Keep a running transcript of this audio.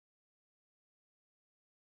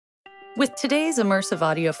With today's immersive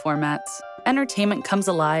audio formats, entertainment comes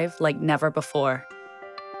alive like never before.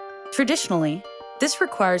 Traditionally, this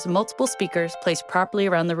requires multiple speakers placed properly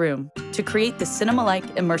around the room to create the cinema-like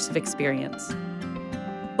immersive experience.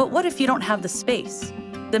 But what if you don't have the space,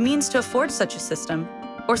 the means to afford such a system,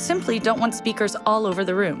 or simply don't want speakers all over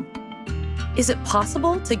the room? Is it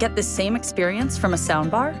possible to get the same experience from a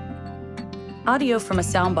soundbar? Audio from a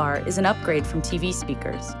soundbar is an upgrade from TV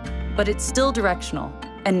speakers, but it's still directional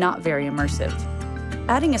and not very immersive.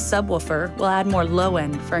 Adding a subwoofer will add more low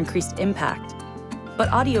end for increased impact, but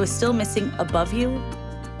audio is still missing above you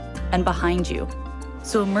and behind you,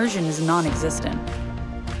 so immersion is non-existent.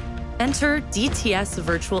 Enter DTS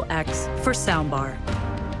Virtual X for soundbar.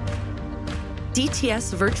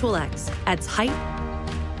 DTS Virtual X adds height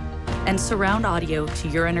and surround audio to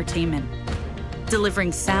your entertainment,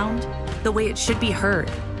 delivering sound the way it should be heard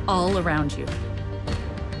all around you.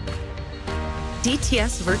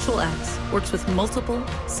 DTS Virtual X works with multiple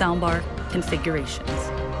soundbar configurations,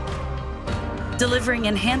 delivering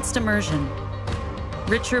enhanced immersion,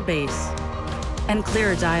 richer bass, and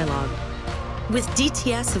clearer dialogue. With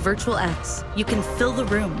DTS Virtual X, you can fill the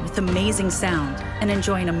room with amazing sound and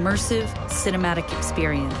enjoy an immersive cinematic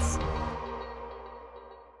experience.